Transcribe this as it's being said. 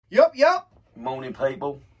Yup. Morning,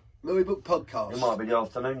 people. Movie Book Podcast. It might be the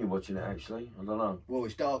afternoon you're watching it, actually. I don't know. Well,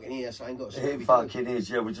 it's dark in here, so I ain't got to see It fucking is,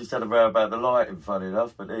 yeah. We just had a row about the lighting, funny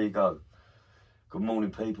enough, but there you go. Good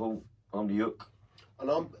morning, people. I'm the Yook. And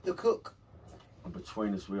I'm the Cook. And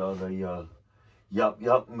between us, we are the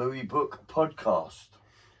Yup Movie Book Podcast.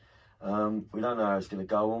 We don't know how it's going to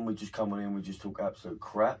go on. We just come on in, we just talk absolute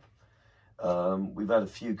crap. We've had a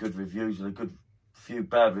few good reviews and a good few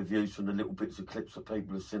bad reviews from the little bits of clips that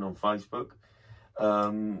people have seen on Facebook.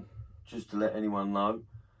 Just to let anyone know,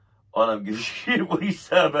 I don't give a shit what you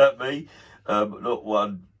say about me. Not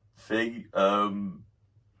one thing.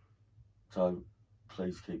 So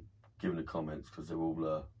please keep giving the comments because they're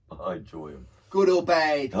all, I enjoy them. Good or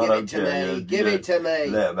bad, give it to me. Give it to me.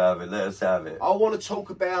 Let them have it. Let us have it. I want to talk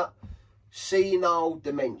about senile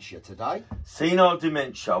dementia today. Senile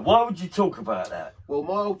dementia. Why would you talk about that? Well,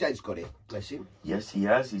 my old dad's got it, bless him. Yes, he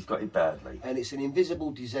has. He's got it badly. And it's an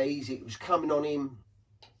invisible disease. It was coming on him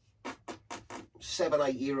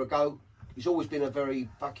 7-8 years ago. He's always been a very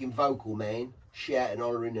fucking vocal man, shouting,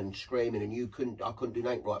 hollering and screaming, and I couldn't do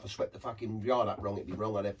nothing right. If I swept the fucking yard up wrong, it'd be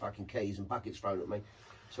wrong. I'd have fucking keys and buckets thrown at me.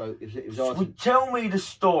 So it was hard to, tell me the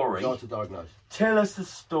story. It was hard to diagnose. Tell us the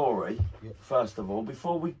story, Yep. first of all,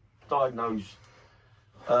 before we diagnose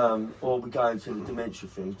or we go into the dementia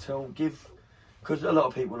thing. Because a lot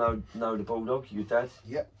of people know the Bulldog, your dad.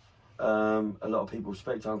 Yep. A lot of people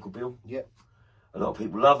respect Uncle Bill. Yep. A lot of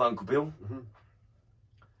people love Uncle Bill. Mm-hmm.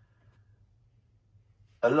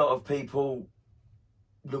 A lot of people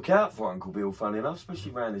look out for Uncle Bill, funny enough,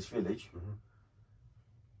 especially around this village. Mm-hmm.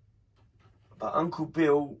 But Uncle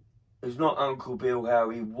Bill is not Uncle Bill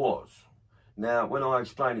how he was. Now, when I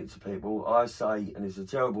explain it to people, I say, and it's a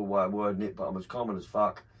terrible way of wording it, but I'm as common as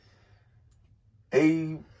fuck.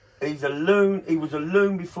 He's a loon. He was a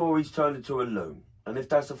loon before he's turned into a loon. And if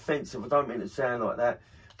that's offensive, I don't mean to sound like that,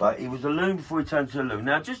 but he was a loon before he turned into a loon.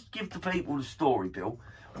 Now, just give the people the story, Bill.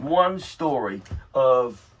 One story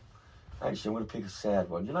of... Actually, I'm going to pick a sad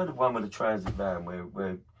one. You know the one with the transit van where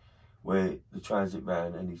the transit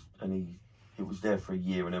van and it was there for a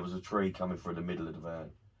year and there was a tree coming through the middle of the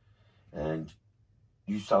van. And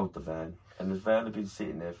you sold the van. And the van had been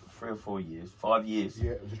sitting there for 3 or 4 years, 5 years.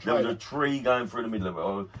 Yeah, it was a There trailer. was a tree going through the middle of it.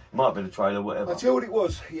 Or it might have been a trailer, whatever. I'll tell you what it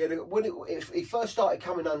was. Yeah, when he first started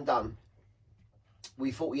coming undone,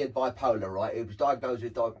 we thought he had bipolar, right? He was diagnosed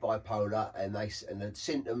with bipolar, and the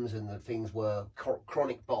symptoms and the things were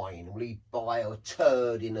chronic buying. We'd buy a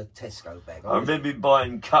turd in a Tesco bag. I remember him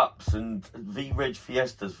buying cups and V-Reg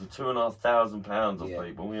Fiestas for £2,500 off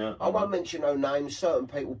people. Yeah, I won't mention no names. Certain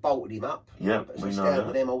people bolted him up. Yeah, but as we I know stand that.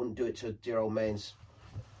 with them, I wouldn't do it to a dear old man's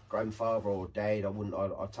grandfather or dad.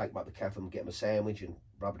 I'd take him up the cafe and get him a sandwich and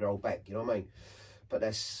rub their old back. You know what I mean? But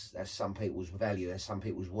that's some people's value. That's some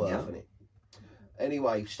people's worth, isn't it?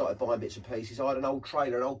 Anyway, started buying bits and pieces. I had an old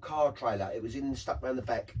trailer, an old car trailer. It was stuck round the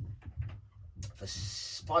back for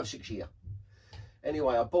 5-6 years.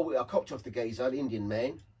 Anyway, I bought it. I copped off the geezer, the Indian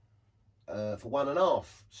man, for 1.5.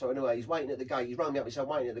 So anyway, he's waiting at the gate. He's rung me up and said, "I'm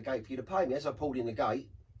waiting at the gate for you to pay me." As I pulled in the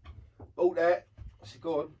gate, bought that. I said,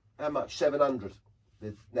 "Go on, how much?" 700.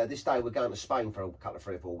 Now this day we're going to Spain for a couple of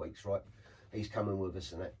 3 or 4 weeks, right? He's coming with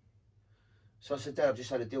us and that. So I said, "Dad, I've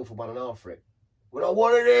just had a deal for 1.5 for it." "Well, I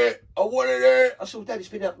wanted it. I said, "Well, Dad, it's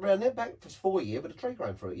been up around there back for 4 years, but a tree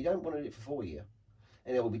growing through it. You don't want it for 4 years."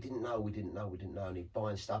 Anyway, we didn't know, and he'd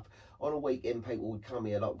buying stuff. On a weekend, people would come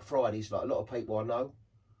here, like Fridays, like a lot of people I know,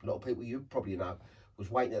 a lot of people you probably know,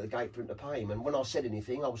 was waiting at the gate for him to pay him. And when I said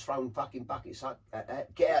anything, I was throwing fucking buckets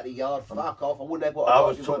at get out of the yard, fuck off. I wouldn't have what I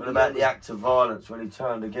was talking about the act of violence when he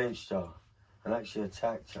turned against you and actually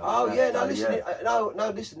attacked you. Oh, yeah, no,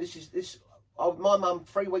 listen, listen, my mum,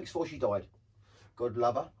 3 weeks before she died, God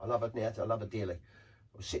love her. I love her now. I love her dearly.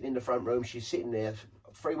 I was sitting in the front room. She's sitting there.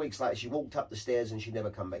 3 weeks later, she walked up the stairs and she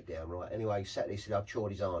never come back down, right? Anyway, Saturday said, "I've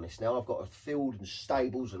chored his harness. Now I've got a field and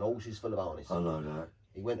stables and horses full of harness." I know that.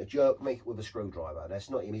 He went to jerk me with a screwdriver. That's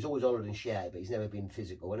not him. He's always hollered and shouted, but he's never been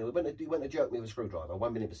physical. Anyway, he went to jerk me with a screwdriver,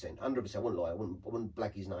 1,000,000%. 100%. I wouldn't lie. I wouldn't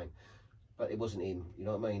black his name. But it wasn't him. You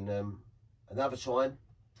know what I mean? Another time,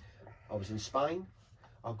 I was in Spain.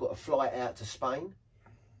 I've got a flight out to Spain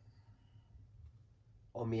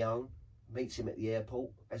on my own. Meets him at the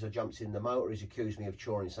airport. As I jumps in the motor, he's accused me of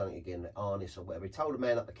choring something again, harness or whatever. He told a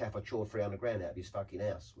man up the cafe I chored 300 grand out of his fucking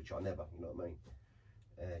house, which I never, you know what I mean?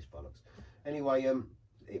 It's bollocks. Anyway,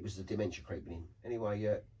 it was the dementia creeping in. Anyway,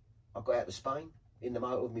 I got out to Spain in the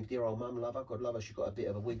motor with my dear old mum, love her, God love her, she got a bit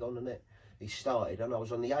of a wig on and that. He started, and I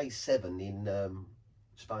was on the A7 in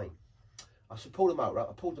Spain. I said, pull the motor up.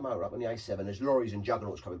 I pulled the motor up on the A7. There's lorries and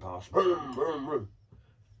juggernauts coming past. Vroom, vroom, vroom.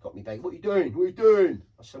 Got me back. "What are you doing? What are you doing?"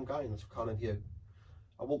 I said, "I'm going." That's kind of you.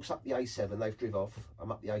 I walks up the A7, they've driven off.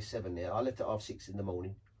 I'm up the A7 there. I left at 6:30 in the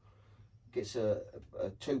morning. Gets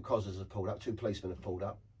two cozzers have pulled up, two policemen have pulled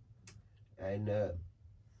up. And I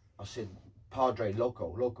said, Padre,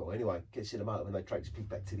 loco. Anyway, gets in the motor and they takes me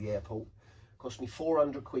back to the airport. Cost me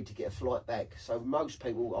 400 quid to get a flight back. So most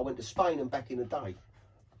people, I went to Spain and back in the day.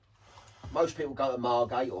 Most people go to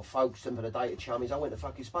Margate or Folkestone for the day to chummies. I went to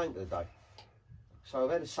fucking Spain for the day. So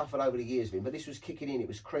I've had to suffer over the years, but this was kicking in. It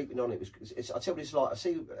was creeping on. I tell you, it's like, I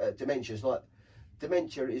see dementia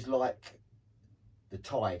is like the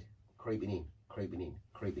tide creeping in.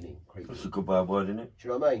 That's a good word, isn't it? Do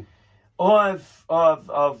you know what I mean?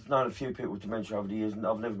 I've known a few people with dementia over the years, and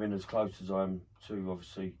I've never been as close as I am to,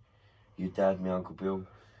 obviously, your dad, my Uncle Bill.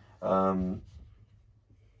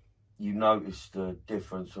 You notice the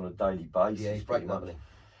difference on a daily basis. Yeah, he's breaking up, isn't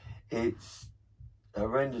he? It's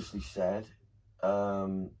horrendously sad. I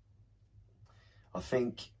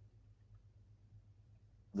think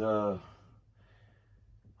I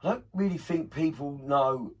don't really think people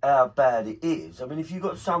know how bad it is. I mean, if you've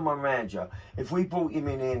got someone around you, if we brought him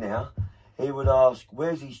in here now, he would ask,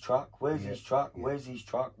 where's his truck? Where's his truck? Where's his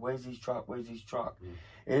truck? Where's his truck? Where's his truck?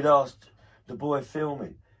 He'd ask the boy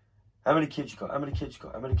filming, how many kids you got? How many kids you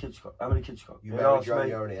got? How many kids you got? How many kids you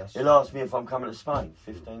got? He'll ask me if I'm coming to Spain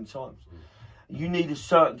 15 times. You need a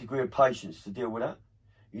certain degree of patience to deal with that.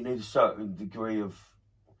 You need a certain degree of,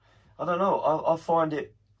 I don't know, I find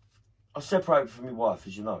it, I separated from my wife,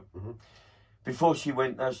 as you know. Before she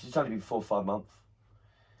went, she's only been 4 or 5 months.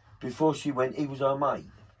 Before she went, he was her mate.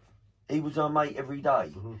 He was her mate every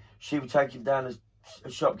day. She would take him down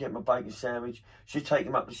a shop, get him a bacon sandwich. She'd take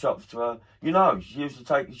him up the shop to her. You know, she used to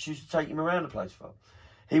take him around the place for her.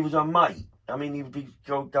 He was her mate. I mean, he would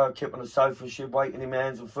go kip on the sofa, she'd wait in him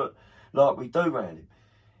hands and foot like we do around him.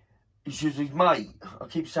 She was his mate. I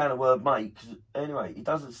keep saying the word mate, because anyway, he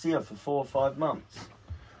doesn't see her for 4 or 5 months.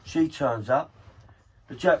 She turns up.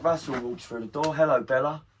 The Jack Russell walks through the door. Hello,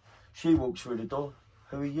 Bella. She walks through the door.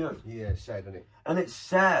 Who are you? Yeah, it's sad, isn't it? And it's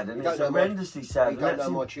sad, and it's horrendously sad. You don't know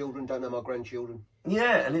my children, don't know my grandchildren.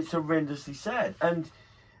 Yeah, and it's horrendously sad. And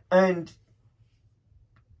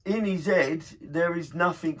in his head, there is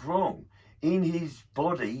nothing wrong. In his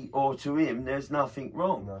body, or to him, there's nothing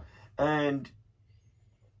wrong. No.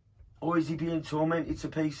 Or is he being tormented to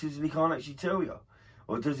pieces and he can't actually tell you?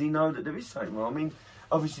 Or does he know that there is something wrong? I mean,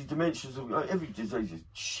 obviously, dementia's, every disease is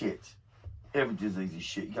shit. Every disease is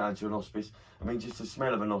shit. You go into an hospice, I mean, just the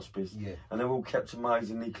smell of an hospice, and they're all kept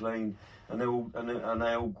amazingly clean, and they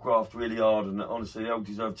all graft really hard, and honestly, they all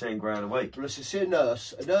deserve 10 grand a week. Well, let's see, a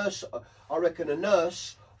nurse, I reckon a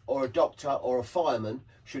nurse or a doctor or a fireman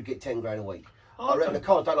should get 10 grand a week. I reckon the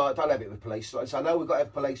cars don't have it with police. So I know we've got to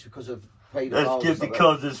have police because of let's give the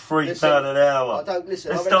cozzers £3 an hour. I don't listen.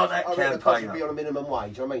 Let's start that campaign. The cost should be on a minimum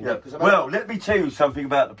wage. I mean, well, let me tell you something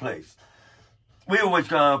about the police. We always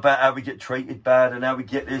go on about how we get treated bad and how we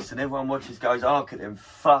get this, and everyone watches goes, oh, look at them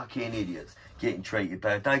fucking idiots getting treated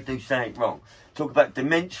bad. They do something wrong. Talk about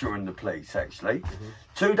dementia in the police, actually.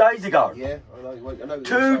 2 days ago. Yeah, I know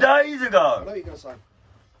 2 days ago. I know what you're going to say.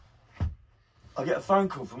 I get a phone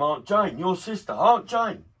call from Aunt Jane, your sister, Aunt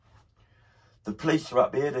Jane. The police are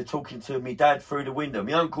up here, they're talking to me dad through the window.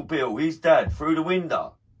 My Uncle Bill, his dad, through the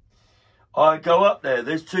window. I go up there,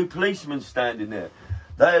 there's 2 policemen standing there.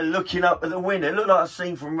 They're looking up at the window. It looked like a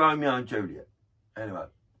scene from Romeo and Juliet. Anyway,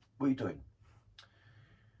 what are you doing?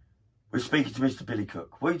 We're speaking to Mr. Billy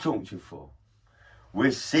Cook. What are you talking to him for?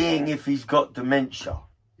 We're seeing if he's got dementia.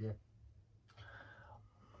 Yeah.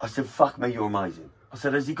 I said, fuck me, you're amazing. I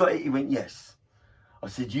said, has he got it? He went, yes. I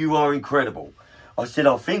said, you are incredible. I said,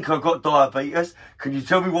 I think I've got diabetes. Can you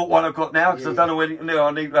tell me what one I've got now? Because I don't know whether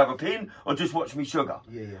I need to have a pin or just watch me sugar.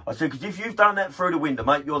 I said, because if you've done that through the window,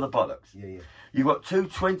 mate, you're the bollocks. You've got 2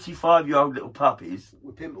 25-year-old little puppies.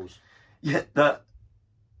 With pimples. Yeah, that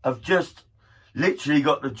have just literally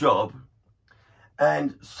got the job.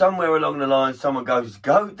 And somewhere along the line, someone goes,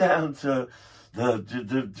 go down to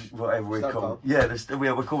the whatever we call it.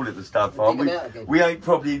 Yeah, we call it the stud farm. We ain't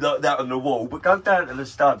probably like that on the wall, but go down to the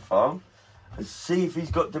stud farm and see if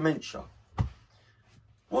he's got dementia.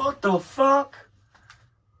 What the fuck?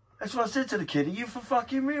 That's what I said to the kid. Are you for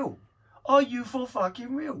fucking real? Are you for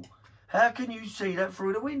fucking real? How can you see that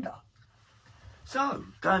through the window? So,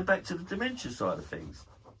 going back to the dementia side of things.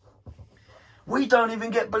 We don't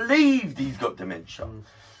even get believed he's got dementia.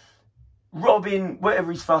 Robin,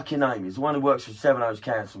 whatever his fucking name is, the one who works for Seven Oaks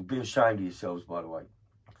Council, be ashamed of yourselves, by the way.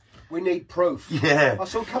 We need proof. Yeah. I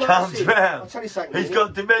saw comes round. I'll tell you something. He's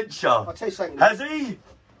got dementia. I'll tell you something. Has he?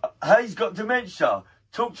 He's got dementia.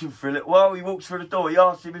 Talk to him for a little while. He walks through the door. He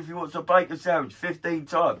asks him if he wants a bacon sandwich 15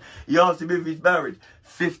 times. He asks him if he's married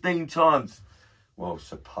 15 times. Well,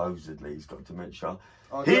 supposedly he's got dementia.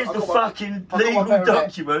 Oh, Here's I the got my- fucking I got my legal better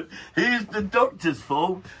document. Here's the doctor's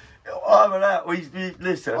fault. Either that, or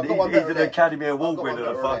listen, I've got one he's better an than Academy that. Award I've got one winner,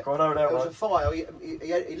 the better than fuck. that. I know that There was one. a fire.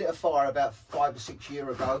 He lit a fire about 5 or 6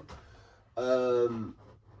 years ago.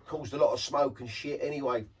 Caused a lot of smoke and shit.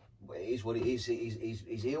 Anyway, it is what it is.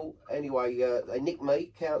 He's ill. Anyway, they nicked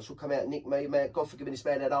me. Council come out and nicked me. Man, God forgive me, this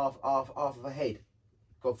man had half of a head.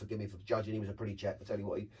 God forgive me for judging. He was a pretty chap. I tell you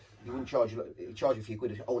what, he wouldn't charge you. He'd charge you a few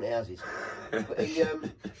quid at haunted houses. But he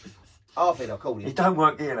half head, I called him. He don't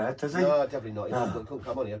work here now, does he? No, definitely not. He couldn't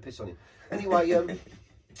come on here. I'd piss on him. Anyway,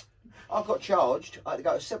 I got charged. I had to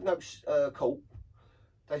go to Sevenoaks court.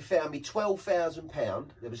 They found me £12,000.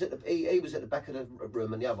 There was he was at the back of the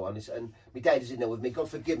room, and the other one is, and my dad is in there with me. God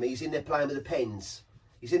forgive me. He's in there playing with the pens.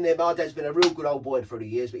 He's in there. My dad's been a real good old boy for the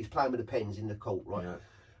years, but he's playing with the pens in the court, right? Yeah.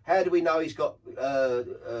 How do we know he's got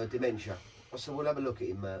dementia? I said, well, have a look at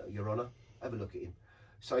him, Your Honour. Have a look at him.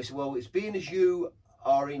 So he said, well, it's being as you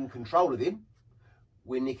are in control of him,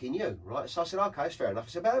 we're nicking you, right? So I said, okay, it's fair enough. I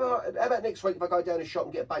said, how about next week if I go down the shop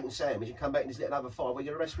and get a bacon sandwich and come back and he's lit another fire, will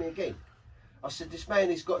you arrest me again? I said, this man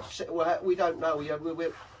has got, well, we don't know. Do you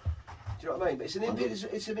know what I mean? But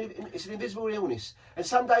it's an invisible illness. And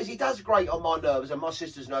some days he does great on my nerves and my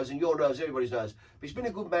sister's nerves and your nerves, everybody's nerves. But he's been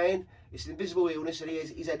a good man. It's an invisible illness, and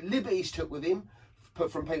he's had liberties took with him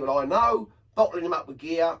from people I know, bottling him up with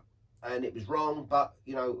gear, and it was wrong. But,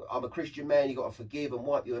 you know, I'm a Christian man. You've got to forgive and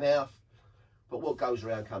wipe your mouth. But what goes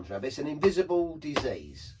around comes around. But it's an invisible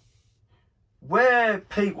disease. Where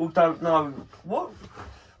people don't know what...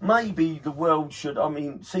 Maybe the world should, I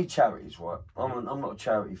mean, see charities, right? I'm not a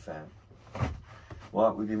charity fan.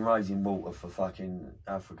 Right, we've been raising water for fucking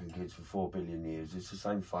African kids for 4 billion years. It's the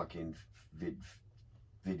same fucking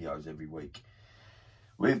videos every week.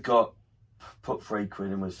 We've got, put 3 quid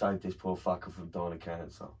and we'll save this poor fucker from dying of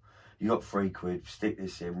cancer. You got 3 quid, stick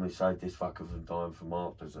this in, we'll save this fucker from dying from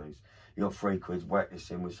heart disease. You got 3 quid, whack this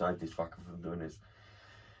in, we'll save this fucker from doing this.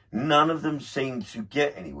 None of them seem to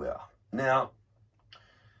get anywhere. Now,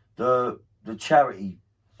 the charity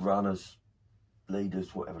runners,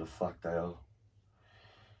 leaders, whatever the fuck they are.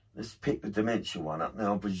 Let's pick the dementia one up.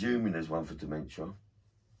 Now, I'm presuming there's one for dementia.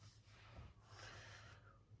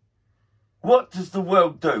 What does the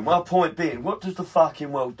world do? My point being, what does the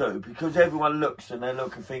fucking world do? Because everyone looks and they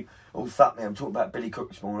look and think, oh, fuck me, I'm talking about Billy Cook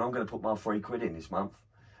this morning. I'm going to put my 3 quid in this month.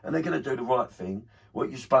 And they're going to do the right thing,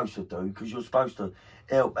 what you're supposed to do, because you're supposed to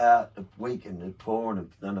help out the weak and the poor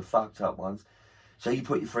and the fucked up ones. So you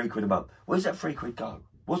put your 3 quid a month. Where's that 3 quid go?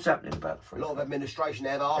 What's happening about the 3 quid? A lot of administration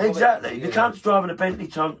there. Exactly. The cunt's driving a Bentley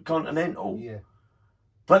Continental. Yeah.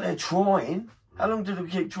 But they're trying. How long do we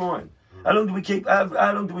keep trying? How long do we keep...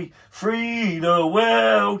 How long do we... Free the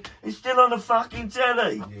world. It's still on the fucking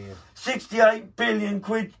telly. Yeah. 68 billion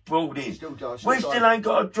quid brought in. We still ain't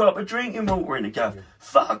got a drop of drinking water in the gaff. Yeah.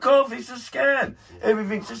 Fuck off. It's a scam. Yeah.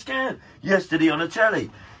 Everything's a scam. Yesterday on the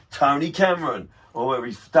telly, Tony Cameron... or where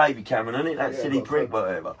he's David Cameron, isn't it? That silly prick,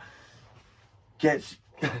 whatever. Gets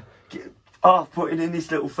half putting in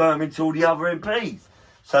this little firm into all the other MPs.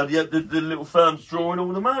 So the little firm's drawing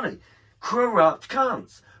all the money. Corrupt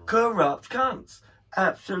cunts. Corrupt cunts.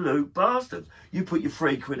 Absolute bastards. You put your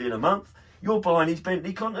 3 quid in a month, you're buying his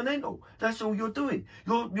Bentley Continental. That's all you're doing.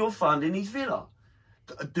 You're funding his villa.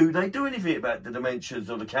 Do they do anything about the dementias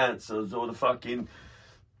or the cancers or the fucking...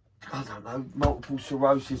 I don't know, multiple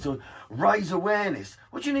sclerosis, or raise awareness.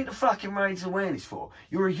 What do you need to fucking raise awareness for?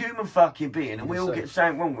 You're a human fucking being and we all get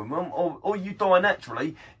something wrong with them, or you die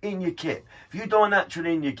naturally in your kit. If you die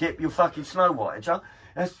naturally in your kit, you're fucking Snow White, ain't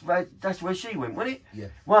you? That's where she went, wasn't it? Yeah.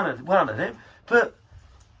 One of them. But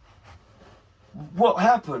what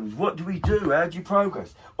happens? What do we do? How do you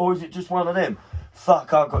progress? Or is it just one of them?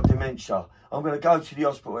 Fuck, I've got dementia. I'm going to go to the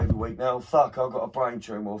hospital every week now. Fuck, I've got a brain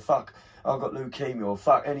tumour. Or fuck, I've got leukemia. Or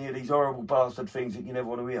fuck, any of these horrible bastard things that you never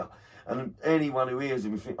want to hear. And anyone who hears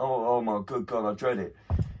them, you think, oh my good God, I dread it.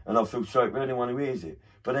 And I feel sorry for anyone who hears it.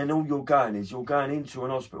 But then all you're going is you're going into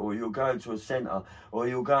an hospital, or you're going to a centre, or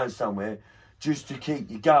you're going somewhere just to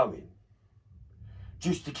keep you going.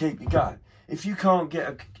 Just to keep you going. If you can't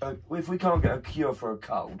get if we can't get a cure for a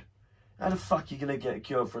cold, how the fuck are you going to get a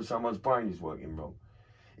cure for someone's brain is working wrong?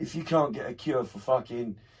 If you can't get a cure for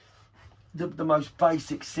fucking the most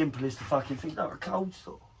basic, simplest fucking thing, like a cold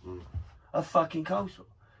sore. A fucking cold sore.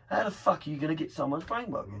 How the fuck are you going to get someone's brain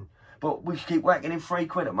working? But we keep whacking him 3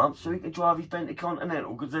 quid a month so he can drive his Bentley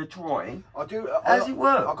Continental because they're trying. How does it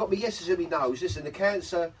work? I've got my yeses in my nose. Listen, the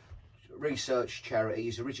cancer research charity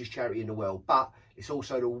is the richest charity in the world, but it's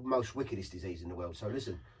also the most wickedest disease in the world. So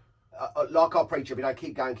listen, like I preach every day,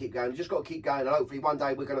 keep going, keep going. You just got to keep going, and hopefully one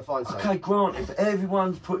day we're going to find something. Okay, Grant, if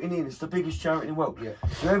everyone's putting in, it's the biggest charity in the world. Yeah.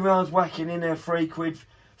 So everyone's whacking in their 3 quid,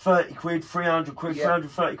 30 quid, 300 quid,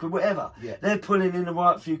 330 quid, whatever. Yeah. They're pulling in the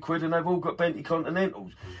right few quid and they've all got Bentley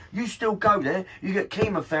Continentals. You still go there, you get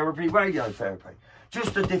chemotherapy, radiotherapy.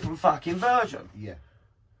 Just a different fucking version. Yeah.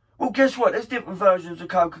 Well, guess what? There's different versions of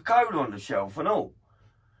Coca-Cola on the shelf and all.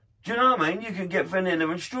 Do you know what I mean? You can get vanilla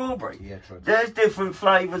and strawberry. Yeah, true. There's different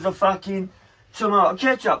flavours of fucking tomato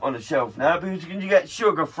ketchup on the shelf now because you get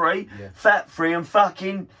sugar-free, fat-free and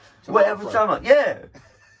fucking whatever tomato. Yeah.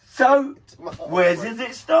 So, where does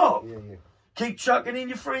it stop? Yeah, yeah. Keep chucking in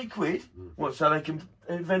your 3 quid. What, so they can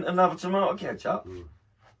invent another tomato ketchup?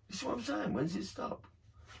 This is what I'm saying. When does it stop?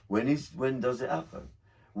 When does it happen?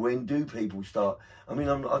 When do people start? I mean,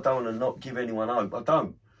 I don't want to not give anyone hope. I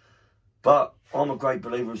don't. But I'm a great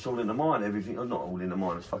believer it's all in the mind. Everything, not all in the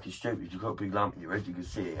mind. It's fucking stupid. You've got a big lump in your head. You can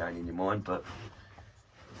see it ain't in your mind. But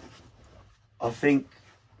I think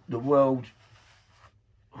the world,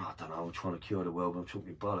 I don't know, I'm trying to cure the world. I'm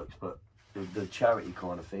talking bollocks. But the charity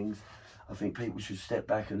kind of things, I think people should step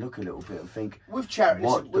back and look a little bit and think. With charity,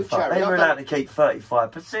 what the fuck? They were allowed to keep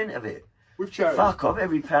 35% of it. With charity. Fuck off,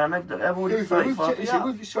 every pound they've already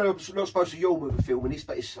 35%. Sorry, I'm not supposed to yawn with a film in this,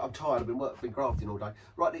 but I'm tired. I've been grafting all day.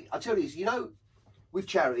 Right, I tell you, you know, with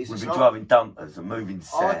charities, we've been driving dumpers and moving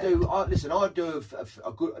sand. I do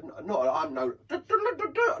a good. I'm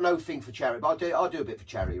no thing for charity, but I do a bit for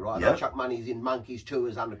charity, right? I chuck monies in monkeys,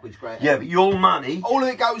 tours, 100 quid grant. Yeah, but your money, all of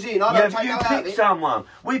it goes in. I don't take no out of it. You pick someone.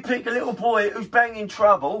 We pick a little boy who's banging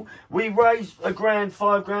trouble. We raise £1 grand,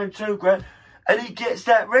 £5 grand, £2 grand. And he gets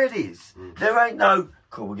that Reddies. There ain't no,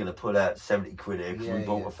 cool, we're going to put out 70 quid here because we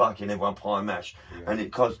bought a fucking everyone pie and mash. And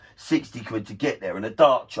it costs 60 quid to get there. And the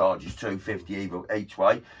dart charge is £2.50 each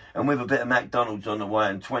way. And with a bit of McDonald's on the way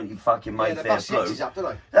and 20 fucking Mayfair Blue. Up, don't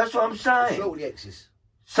they? That's what I'm saying. All the X's.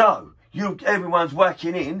 So, everyone's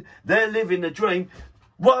whacking in. They're living the dream.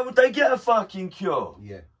 Why would they get a fucking cure?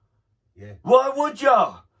 Yeah. Yeah. Why would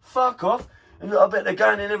ya? Fuck off. And I bet they're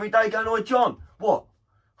going in every day going, oi, John, what?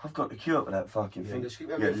 I've got the cure for that fucking thing.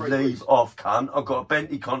 Leave off, cunt. I've got a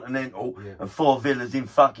Bentley Continental and 4 villas in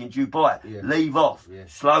fucking Dubai. Leave off.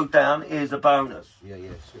 Slow down. Here's a bonus.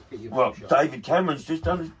 Well, David Cameron's just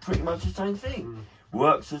done pretty much the same thing.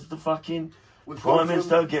 Works as the fucking Prime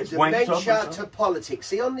Minister, gets wanked off. Dementia to politics.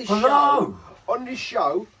 See, on this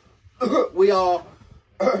show, we are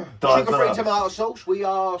sugar-free tomato sauce. We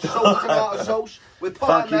are salty tomato sauce. We're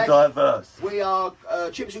pie and mash. Diverse. We are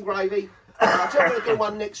chips and gravy. I'll tell you, we're going to do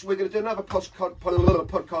one next. We're going to do another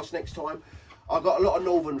podcast next time. I've got a lot of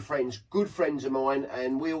northern friends, good friends of mine,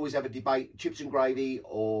 and we always have a debate: chips and gravy,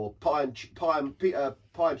 or pie and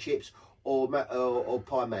chips, or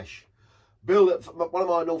pie mash. Bill, one of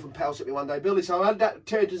my northern pals, said to me one day, Billy, so I had that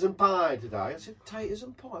taters and pie today. I said, taters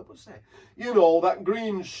and pie? What's that? You know, that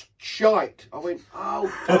green shite. I went,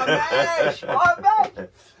 oh, pie mash, pie mash.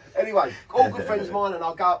 Anyway, all good friends of mine, and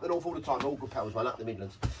I'll go up the north all the time. All good pals, man, up the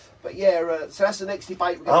Midlands. But yeah, so that's the next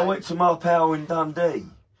debate. I went to my pal in Dundee.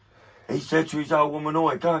 He said to his old woman,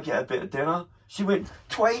 oi, go and get a bit of dinner. She went,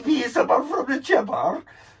 20 years above from the chipper,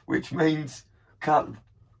 which means cut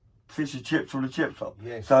fish and chips from the chip shop.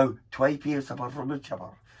 Yes. So, 20 years above from the chipper.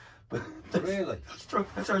 Really?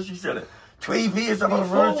 That's how she said it. 20 years above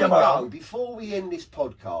from the chipper. Before we end this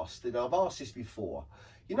podcast, and I've asked this before,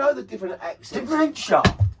 you know the different accents. Dementia.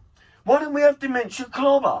 Why don't we have dementia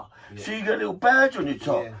clobber? Yeah. So you get a little badge on your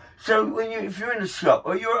top. Yeah. So if you're in a shop,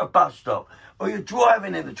 or you're at a bus stop, or you're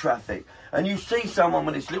driving in the traffic, and you see someone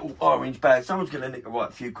with this little orange badge, someone's going to nick a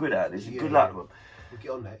right few quid out of this. Good luck to them. We'll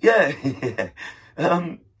get on that. Yeah.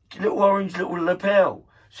 Little orange little lapel.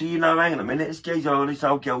 So you know, hang on a minute, this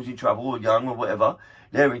old girl's in trouble, or young, or whatever.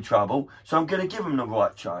 They're in trouble. So I'm going to give them the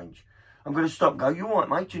right change. I'm going to stop and go, you all right,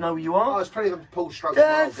 mate? Do you know where you are? Oh, there's plenty of them pull strokes.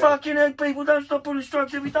 Yeah, fucking heck, people don't stop pulling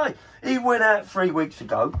strokes every day. He went out 3 weeks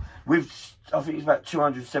ago with, I think it was about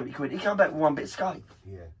 270 quid. He came back with 1 bit of skate.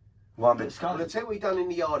 Yeah. 1 bit of skate. Well, I'll tell you what he done in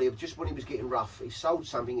the yard here, just when he was getting rough. He sold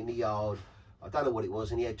something in the yard. I don't know what it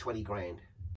was, and he had 20 grand.